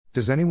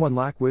Does anyone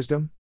lack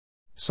wisdom?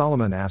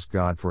 Solomon asked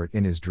God for it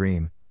in his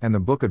dream, and the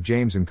book of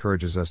James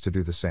encourages us to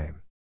do the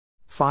same.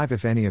 5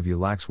 If any of you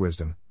lacks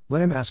wisdom,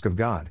 let him ask of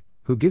God,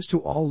 who gives to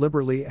all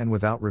liberally and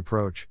without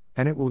reproach,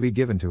 and it will be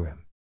given to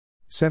him.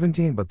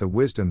 17 But the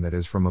wisdom that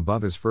is from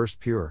above is first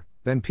pure,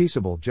 then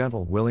peaceable,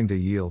 gentle, willing to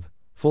yield,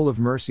 full of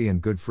mercy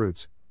and good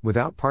fruits,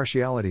 without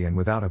partiality and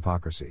without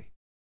hypocrisy.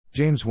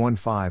 James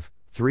 1:5,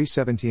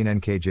 3:17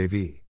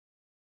 NKJV.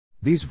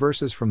 These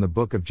verses from the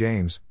book of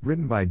James,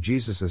 written by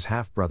Jesus'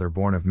 half-brother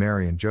born of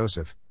Mary and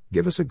Joseph,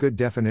 give us a good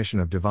definition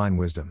of divine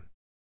wisdom.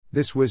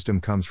 This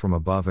wisdom comes from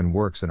above and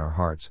works in our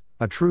hearts,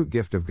 a true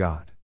gift of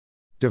God.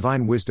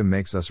 Divine wisdom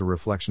makes us a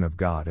reflection of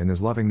God in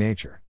His loving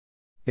nature.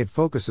 It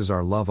focuses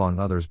our love on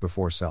others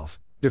before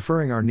self,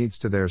 deferring our needs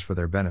to theirs for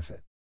their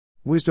benefit.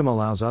 Wisdom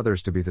allows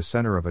others to be the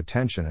center of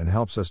attention and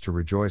helps us to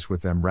rejoice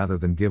with them rather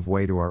than give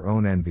way to our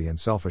own envy and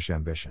selfish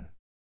ambition.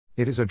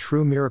 It is a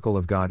true miracle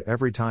of God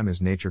every time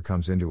His nature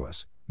comes into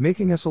us,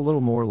 making us a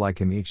little more like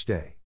Him each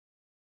day.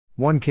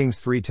 1 Kings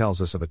 3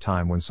 tells us of a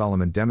time when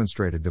Solomon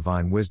demonstrated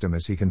divine wisdom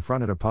as he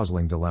confronted a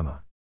puzzling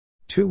dilemma.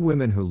 2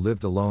 women who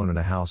lived alone in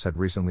a house had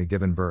recently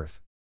given birth.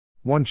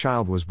 One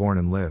child was born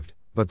and lived,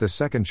 but the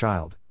second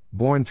child,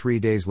 born 3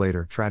 days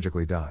later,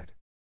 tragically died.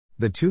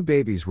 The 2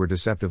 babies were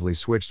deceptively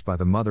switched by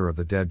the mother of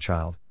the dead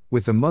child,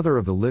 with the mother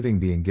of the living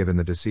being given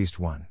the deceased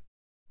one.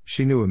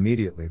 She knew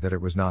immediately that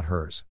it was not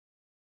hers.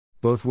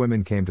 Both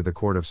women came to the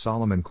court of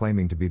Solomon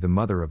claiming to be the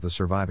mother of the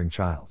surviving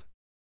child.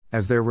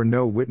 As there were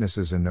no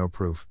witnesses and no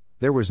proof,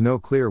 there was no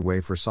clear way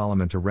for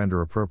Solomon to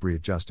render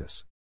appropriate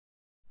justice.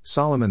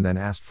 Solomon then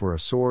asked for a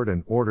sword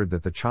and ordered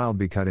that the child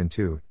be cut in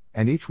 2,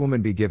 and each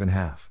woman be given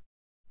half.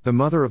 The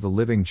mother of the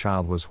living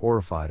child was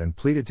horrified and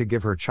pleaded to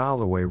give her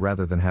child away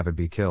rather than have it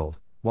be killed,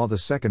 while the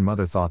second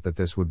mother thought that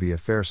this would be a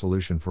fair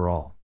solution for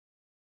all.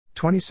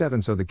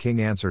 27 So the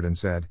king answered and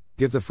said,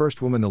 "Give the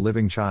first woman the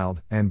living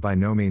child, and by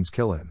no means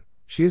kill him,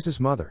 she is his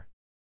mother."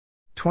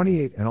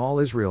 28 And all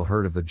Israel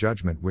heard of the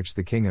judgment which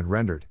the king had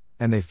rendered,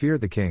 and they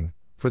feared the king,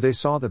 for they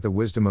saw that the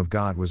wisdom of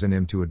God was in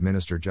him to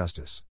administer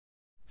justice.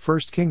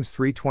 1 Kings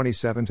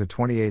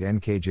 3:27-28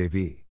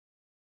 NKJV.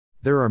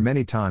 There are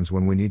many times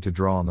when we need to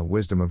draw on the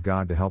wisdom of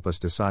God to help us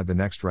decide the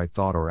next right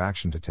thought or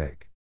action to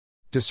take.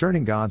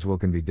 Discerning God's will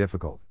can be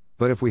difficult,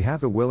 but if we have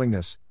the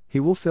willingness,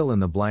 He will fill in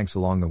the blanks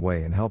along the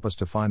way and help us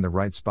to find the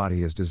right spot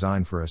He has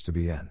designed for us to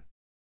be in.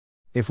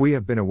 If we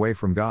have been away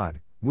from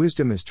God,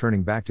 wisdom is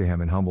turning back to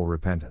Him in humble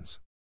repentance.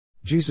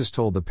 Jesus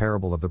told the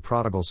parable of the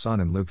prodigal son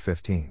in Luke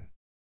 15.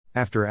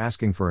 After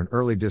asking for an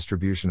early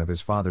distribution of his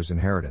father's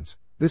inheritance,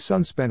 this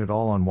son spent it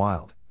all on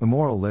wild,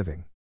 immoral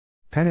living.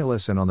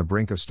 Penniless and on the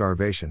brink of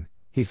starvation,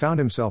 he found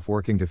himself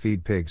working to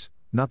feed pigs,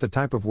 not the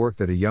type of work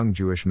that a young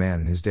Jewish man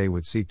in his day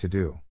would seek to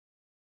do.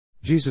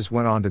 Jesus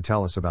went on to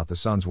tell us about the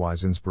son's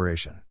wise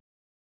inspiration.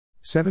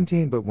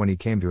 17 But when he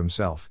came to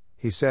himself,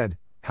 he said,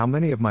 "How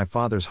many of my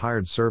father's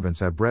hired servants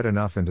have bread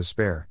enough and to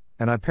spare,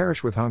 and I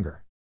perish with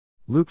hunger?"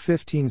 Luke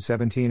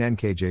 15:17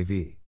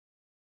 NKJV.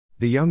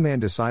 The young man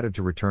decided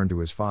to return to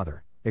his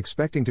father,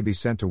 expecting to be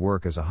sent to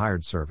work as a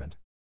hired servant.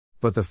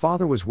 But the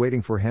father was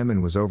waiting for him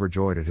and was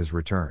overjoyed at his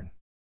return.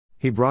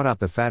 He brought out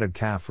the fatted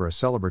calf for a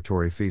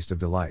celebratory feast of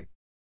delight.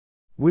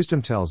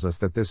 Wisdom tells us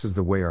that this is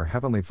the way our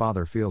Heavenly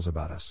Father feels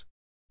about us.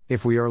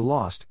 If we are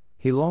lost,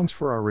 He longs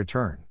for our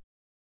return.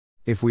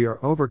 If we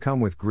are overcome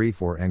with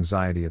grief or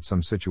anxiety at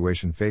some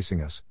situation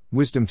facing us,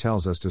 wisdom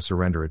tells us to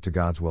surrender it to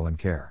God's will and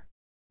care.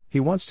 He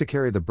wants to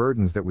carry the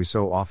burdens that we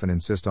so often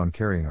insist on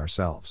carrying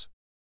ourselves.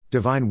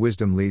 Divine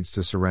wisdom leads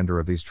to surrender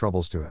of these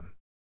troubles to Him.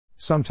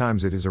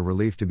 Sometimes it is a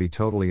relief to be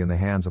totally in the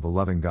hands of a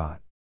loving God.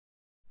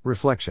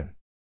 Reflection.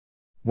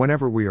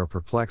 Whenever we are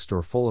perplexed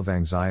or full of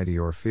anxiety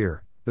or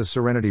fear, the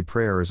Serenity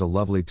Prayer is a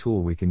lovely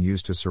tool we can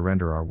use to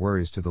surrender our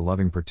worries to the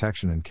loving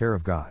protection and care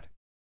of God.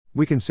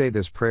 We can say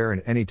this prayer in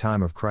any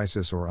time of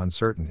crisis or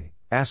uncertainty,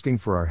 asking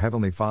for our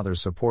Heavenly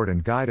Father's support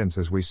and guidance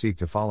as we seek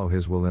to follow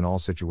His will in all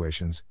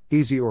situations,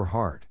 easy or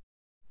hard.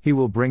 He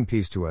will bring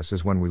peace to us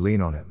as when we lean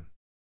on Him.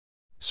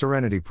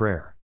 Serenity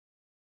Prayer.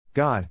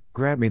 God,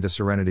 grant me the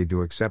serenity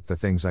to accept the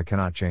things I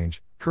cannot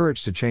change,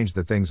 courage to change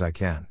the things I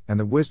can, and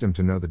the wisdom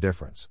to know the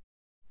difference.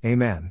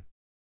 Amen.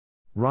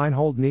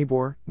 Reinhold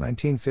Niebuhr,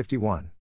 1951.